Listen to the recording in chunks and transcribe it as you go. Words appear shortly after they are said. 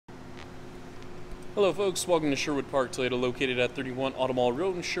Hello folks, welcome to Sherwood Park Toyota, located at 31 Automall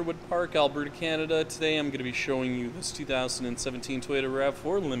Road in Sherwood Park, Alberta, Canada. Today I'm going to be showing you this 2017 Toyota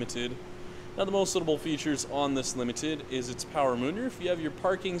RAV4 Limited. Now the most notable features on this Limited is its power moonroof. You have your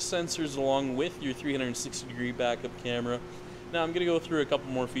parking sensors along with your 360 degree backup camera. Now I'm going to go through a couple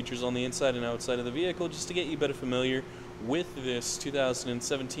more features on the inside and outside of the vehicle just to get you better familiar with this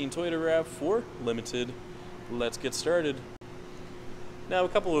 2017 Toyota RAV4 Limited. Let's get started. Now, a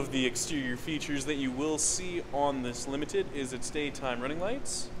couple of the exterior features that you will see on this Limited is its daytime running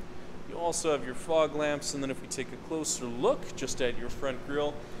lights. You also have your fog lamps, and then if we take a closer look just at your front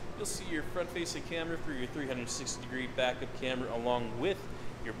grille, you'll see your front-facing camera for your 360-degree backup camera along with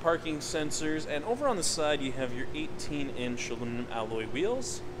your parking sensors. And over on the side, you have your 18-inch aluminum alloy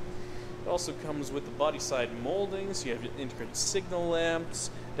wheels. It also comes with the body side moldings. You have your integrated signal lamps,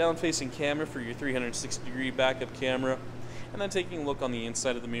 down-facing camera for your 360-degree backup camera. And then taking a look on the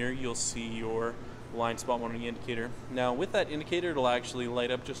inside of the mirror, you'll see your blind spot monitoring indicator. Now with that indicator, it'll actually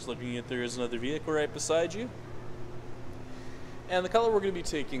light up just looking if there is another vehicle right beside you. And the color we're going to be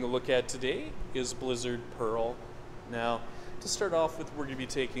taking a look at today is Blizzard Pearl. Now, to start off with, we're going to be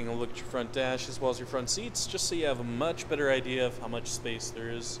taking a look at your front dash as well as your front seats, just so you have a much better idea of how much space there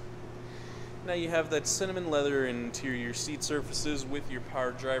is. Now you have that cinnamon leather interior seat surfaces with your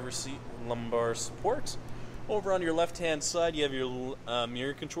power driver seat and lumbar support. Over on your left-hand side, you have your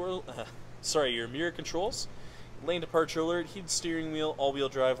mirror controls, lane departure alert, heated steering wheel, all-wheel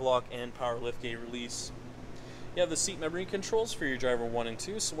drive lock, and power liftgate release. You have the seat memory controls for your driver 1 and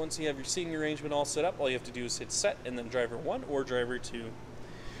 2, so once you have your seating arrangement all set up, all you have to do is hit set and then driver 1 or driver 2.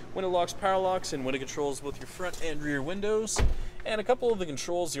 Window locks, power locks, and window controls both your front and rear windows. And a couple of the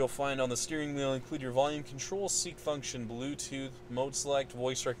controls you'll find on the steering wheel include your volume control, seat function, Bluetooth, mode select,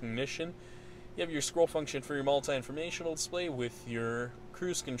 voice recognition. You have your scroll function for your multi-informational display with your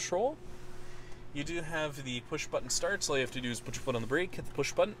cruise control. You do have the push button start, so all you have to do is put your foot on the brake, hit the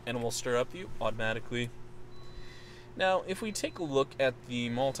push button, and it will start up you automatically. Now, if we take a look at the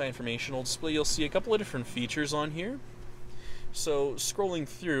multi-informational display, you'll see a couple of different features on here. So, scrolling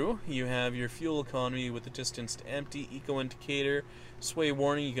through, you have your fuel economy with the distance to empty, eco indicator, sway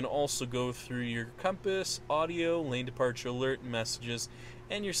warning. You can also go through your compass, audio, lane departure alert, messages,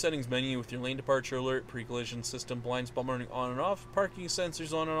 and your settings menu with your lane departure alert, pre-collision system, blind spot monitoring on and off, parking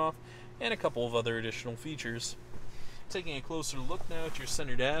sensors on and off, and a couple of other additional features. Taking a closer look now at your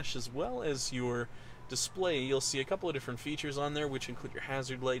center dash as well as your display, you'll see a couple of different features on there, which include your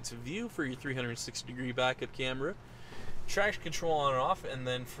hazard lights view for your 360-degree backup camera, traction control on and off, and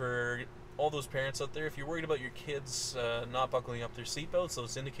then for all those parents out there, if you're worried about your kids not buckling up their seatbelts,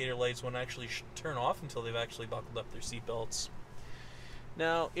 those indicator lights won't actually turn off until they've actually buckled up their seatbelts.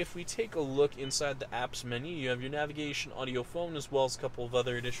 Now, if we take a look inside the apps menu, you have your navigation, audio, phone, as well as a couple of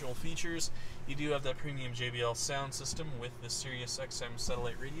other additional features. You do have that premium JBL sound system with the Sirius XM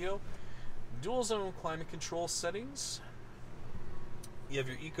satellite radio, dual zone climate control settings. You have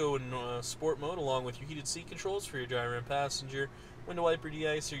your eco and sport mode along with your heated seat controls for your driver and passenger, window wiper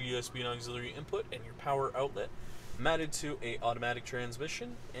de-icer, USB and auxiliary input, and your power outlet mounted to a automatic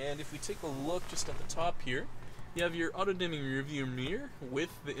transmission. And if we take a look just at the top here, you have your auto-dimming rearview mirror with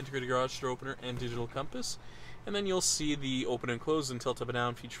the integrated garage door opener and digital compass. And then you'll see the open and close and tilt up and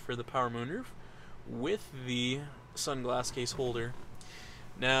down feature for the power moonroof with the sunglass case holder.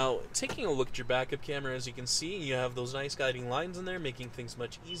 Now, taking a look at your backup camera, as you can see, you have those nice guiding lines in there, making things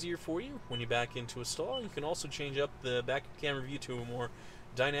much easier for you when you back into a stall. You can also change up the backup camera view to a more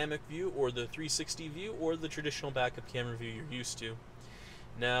dynamic view, or the 360 view, or the traditional backup camera view you're used to.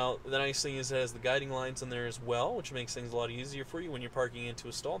 Now, the nice thing is it has the guiding lines in there as well, which makes things a lot easier for you when you're parking into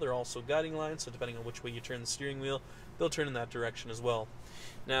a stall. There are also guiding lines, so depending on which way you turn the steering wheel, they'll turn in that direction as well.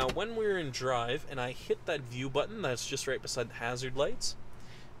 Now, when we're in drive, and I hit that view button that's just right beside the hazard lights,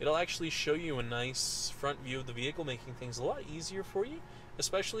 it'll actually show you a nice front view of the vehicle, making things a lot easier for you,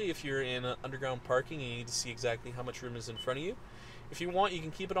 especially if you're in underground parking and you need to see exactly how much room is in front of you. If you want, you can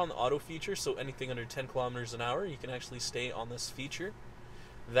keep it on the auto feature, so anything under 10 kilometers an hour, you can actually stay on this feature.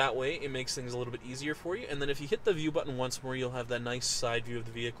 That way, it makes things a little bit easier for you. And then if you hit the view button once more, you'll have that nice side view of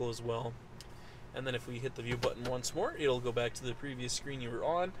the vehicle as well. And then if we hit the view button once more, it'll go back to the previous screen you were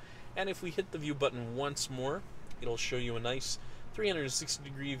on. And if we hit the view button once more, it'll show you a nice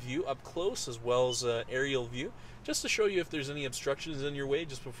 360-degree view up close, as well as an aerial view, just to show you if there's any obstructions in your way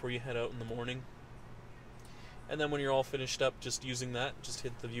just before you head out in the morning. And then when you're all finished up just using that, just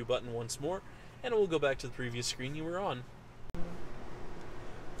hit the view button once more, and it will go back to the previous screen you were on.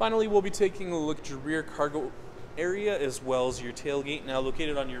 Finally, we'll be taking a look at your rear cargo area as well as your tailgate. Now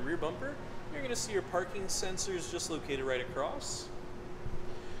located on your rear bumper, you're going to see your parking sensors just located right across.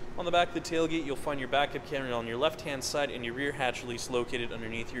 On the back of the tailgate, you'll find your backup camera on your left-hand side and your rear hatch release located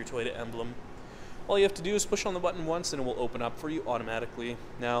underneath your Toyota emblem. All you have to do is push on the button once and it will open up for you automatically.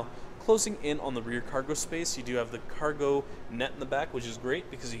 Now, closing in on the rear cargo space, you do have the cargo net in the back, which is great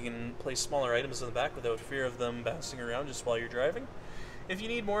because you can place smaller items in the back without fear of them bouncing around just while you're driving. If you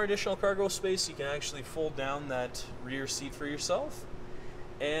need more additional cargo space, you can actually fold down that rear seat for yourself.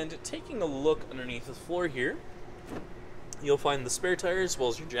 And taking a look underneath the floor here, you'll find the spare tires as well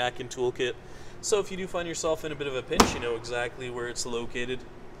as your jack and toolkit. So if you do find yourself in a bit of a pinch, you know exactly where it's located.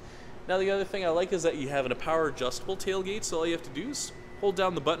 Now the other thing I like is that you have a power adjustable tailgate, so all you have to do is hold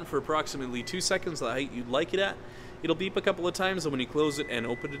down the button for approximately 2 seconds, the height you'd like it at. It'll beep a couple of times, and when you close it and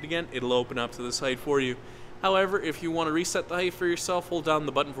open it again, it'll open up to this height for you. However, if you want to reset the height for yourself, hold down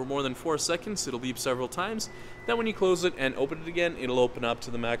the button for more than 4 seconds, it'll beep several times. Then when you close it and open it again, it'll open up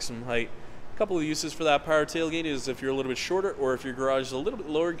to the maximum height. A couple of uses for that power tailgate is if you're a little bit shorter or if your garage is a little bit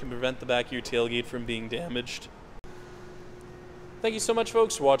lower, it can prevent the back of your tailgate from being damaged. Thank you so much,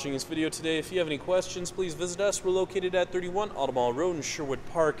 folks, for watching this video today. If you have any questions, please visit us. We're located at 31 Automall Road in Sherwood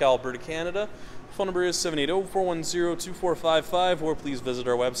Park, Alberta, Canada. Phone number is 780-410-2455, or please visit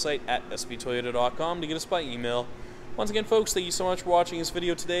our website at sbtoyota.com to get us by email. Once again, folks, thank you so much for watching this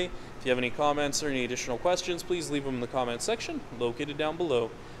video today. If you have any comments or any additional questions, please leave them in the comment section located down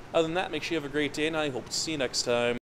below. Other than that, make sure you have a great day, and I hope to see you next time.